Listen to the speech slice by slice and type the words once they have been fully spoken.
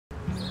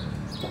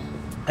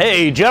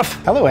Hey,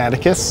 Jeff. Hello,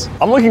 Atticus.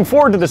 I'm looking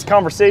forward to this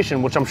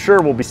conversation, which I'm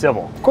sure will be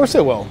civil. Of course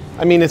it will.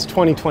 I mean, it's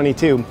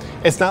 2022.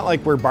 It's not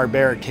like we're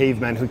barbaric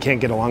cavemen who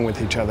can't get along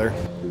with each other.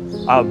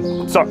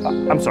 I'm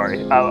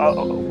sorry.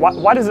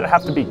 Why does it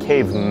have to be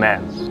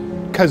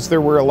cavemen? Because there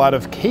were a lot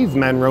of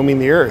cavemen roaming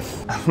the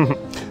earth.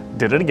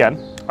 Did it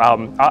again.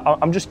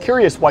 I'm just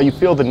curious why you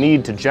feel the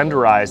need to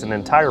genderize an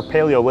entire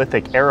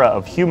Paleolithic era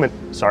of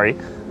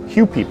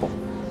hue people.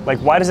 Like,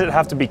 why does it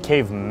have to be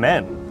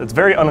cavemen? It's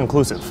very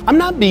uninclusive. I'm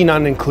not being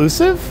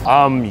uninclusive.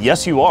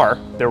 Yes you are.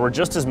 There were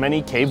just as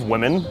many cave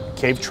women,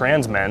 cave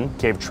trans men,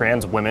 cave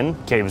trans women,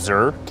 cave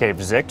zer, cave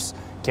zix,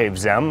 cave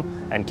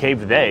zem, and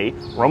cave they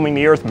roaming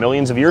the earth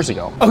millions of years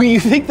ago. Oh, you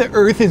think the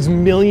earth is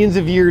millions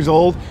of years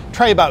old?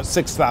 Try about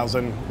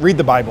 6,000. Read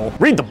the Bible.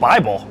 Read the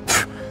Bible?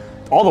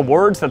 All the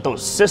words that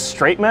those cis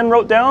straight men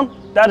wrote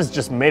down? That is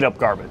just made up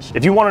garbage.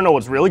 If you want to know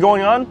what's really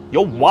going on,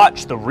 you'll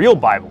watch the real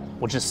Bible,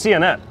 which is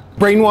CNN.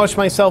 Brainwash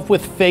myself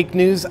with fake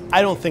news?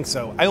 I don't think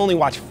so. I only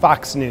watch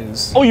Fox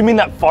News. Oh, you mean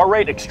that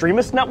far-right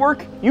extremist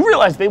network? You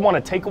realize they want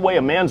to take away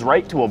a man's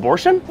right to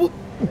abortion? Well,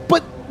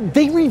 but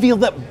they revealed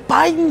that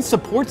Biden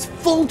supports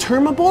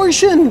full-term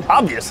abortion.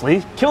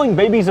 Obviously, killing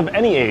babies of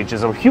any age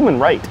is a human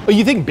right. Oh,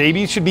 you think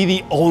babies should be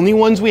the only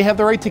ones we have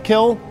the right to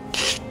kill?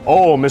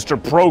 Oh,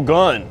 Mr.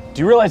 Pro-Gun.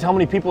 Do you realize how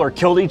many people are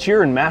killed each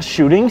year in mass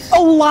shootings? A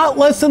lot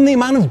less than the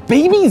amount of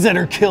babies that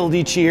are killed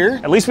each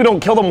year. At least we don't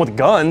kill them with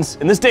guns.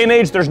 In this day and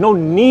age, there's no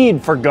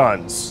need for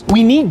guns.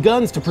 We need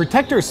guns to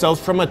protect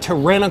ourselves from a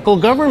tyrannical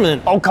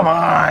government. Oh, come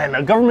on.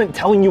 A government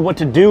telling you what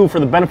to do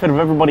for the benefit of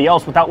everybody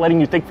else without letting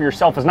you think for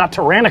yourself is not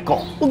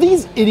tyrannical. Well,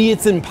 these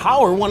idiots in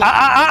power want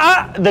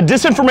to... The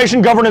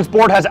Disinformation Governance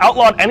Board has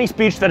outlawed any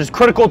speech that is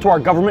critical to our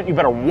government. You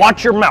better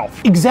watch your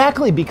mouth.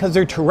 Exactly, because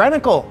they're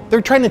tyrannical.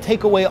 They're trying to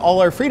take away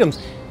all our freedoms.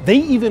 They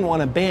even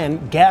want to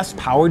ban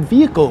gas-powered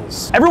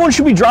vehicles. Everyone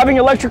should be driving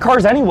electric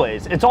cars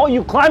anyways. It's all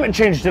you climate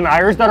change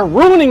deniers that are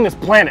ruining this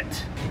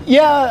planet.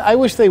 Yeah, I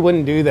wish they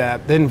wouldn't do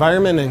that. The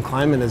environment and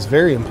climate is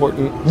very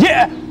important.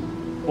 Yeah!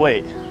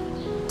 Wait,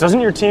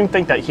 doesn't your team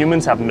think that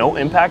humans have no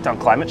impact on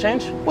climate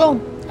change?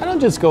 Well, I don't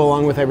just go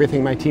along with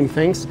everything my team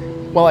thinks.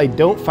 While I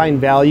don't find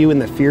value in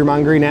the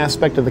fear-mongering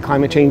aspect of the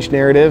climate change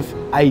narrative,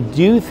 I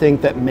do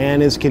think that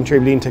man is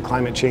contributing to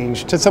climate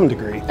change to some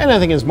degree. And I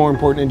think it's more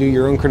important to do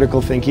your own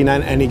critical thinking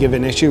on any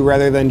given issue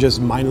rather than just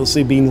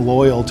mindlessly being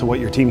loyal to what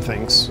your team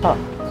thinks. Huh.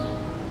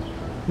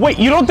 Wait,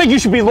 you don't think you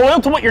should be loyal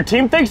to what your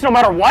team thinks no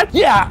matter what?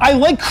 Yeah, I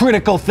like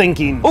critical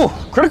thinking. Oh,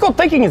 critical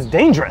thinking is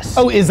dangerous.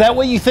 Oh, is that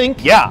what you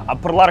think? Yeah, I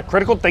put a lot of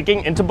critical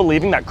thinking into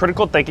believing that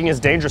critical thinking is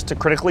dangerous to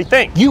critically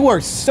think. You are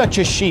such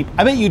a sheep.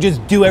 I bet you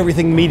just do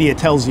everything media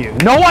tells you.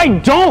 No, I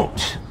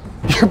don't.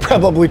 You're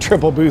probably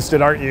triple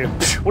boosted, aren't you?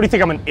 What do you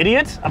think, I'm an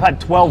idiot? I've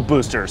had 12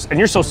 boosters, and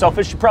you're so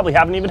selfish you probably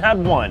haven't even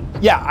had one.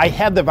 Yeah, I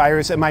had the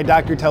virus, and my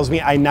doctor tells me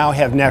I now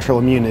have natural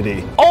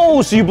immunity.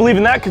 Oh, so you believe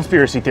in that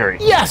conspiracy theory?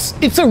 Yes,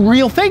 it's a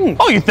real thing.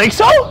 Oh, you think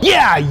so?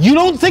 Yeah, you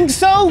don't think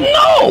so?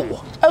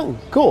 No! Oh,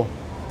 cool.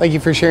 Thank you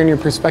for sharing your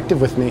perspective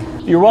with me.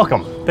 You're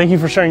welcome. Thank you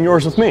for sharing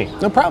yours with me.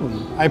 No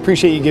problem. I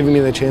appreciate you giving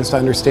me the chance to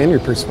understand your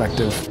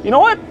perspective. You know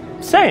what?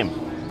 Same.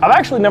 I've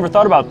actually never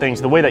thought about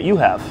things the way that you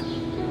have.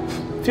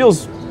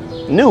 Feels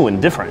new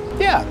and different.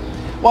 Yeah.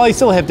 While I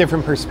still have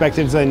different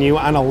perspectives than you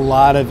on a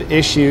lot of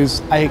issues,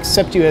 I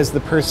accept you as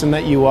the person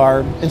that you are,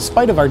 in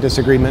spite of our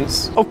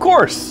disagreements. Of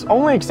course.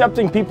 Only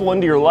accepting people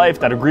into your life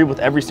that agree with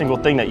every single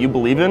thing that you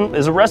believe in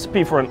is a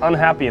recipe for an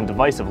unhappy and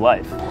divisive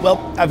life.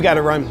 Well, I've got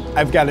to run.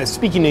 I've got a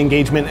speaking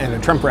engagement and a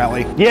Trump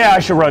rally. Yeah, I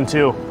should run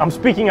too. I'm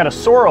speaking at a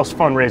Soros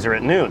fundraiser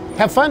at noon.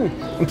 Have fun.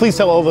 And please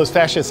tell all those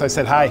fascists I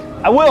said hi.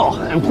 I will.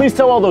 And please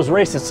tell all those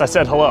racists I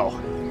said hello.